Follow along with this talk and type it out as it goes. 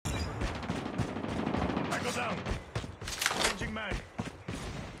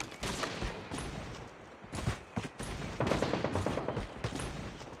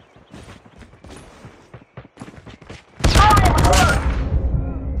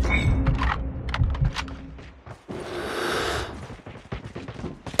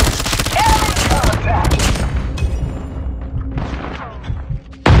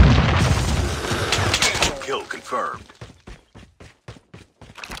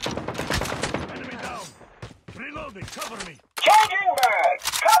Reloading, cover me! Changing mag!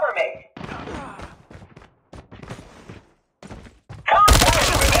 Cover me! Contact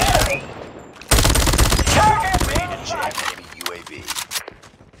with enemy! Target Ready to in jam sight! enemy UAV.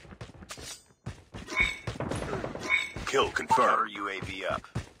 Kill confirmed. Counter UAV up.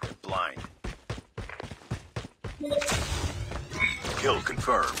 They're blind. Kill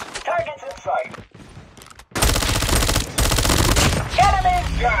confirmed. Targets in sight!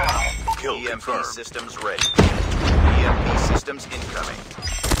 Enemy down! Kill EMP systems ready. EMP systems incoming.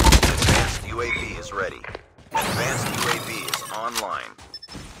 Advanced UAV is ready. Advanced UAV is online.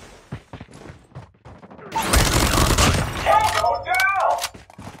 UAV online. Tango down!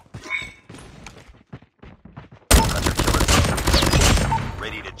 Hunter killer drone.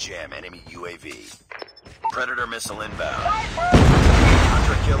 Ready to jam enemy UAV. Predator missile inbound.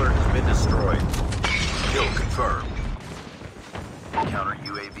 Hunter killer has been destroyed. Kill confirmed. Counter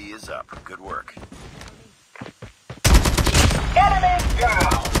UAV is up. Good work. Enemy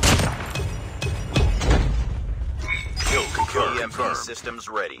down! Kill confirmed. EMP systems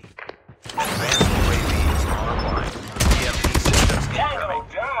ready. Advanced UAV is online. EMP systems Tango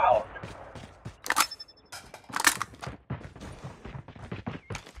incoming. down!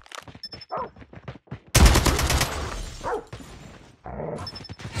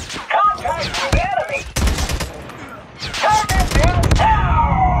 Contact with enemy! Target in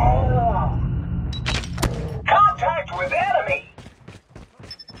down! Contact with enemy!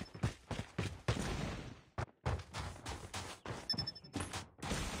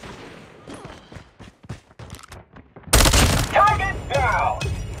 Target down!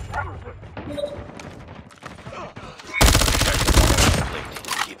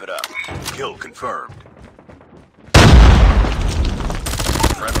 Keep it up. Kill confirmed.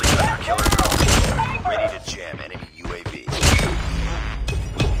 Friendly hunter killer drone. Ready to jam enemy UAV.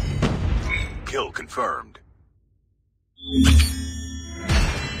 Kill confirmed.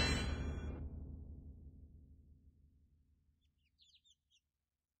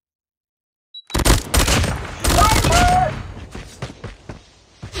 Sniper!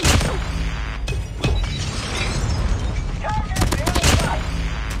 Target in sight!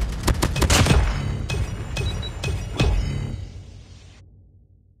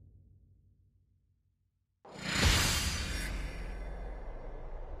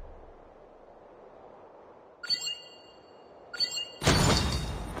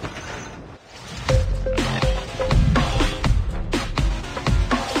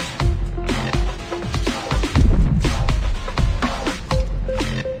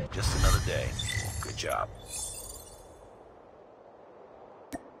 Just another day. Good job.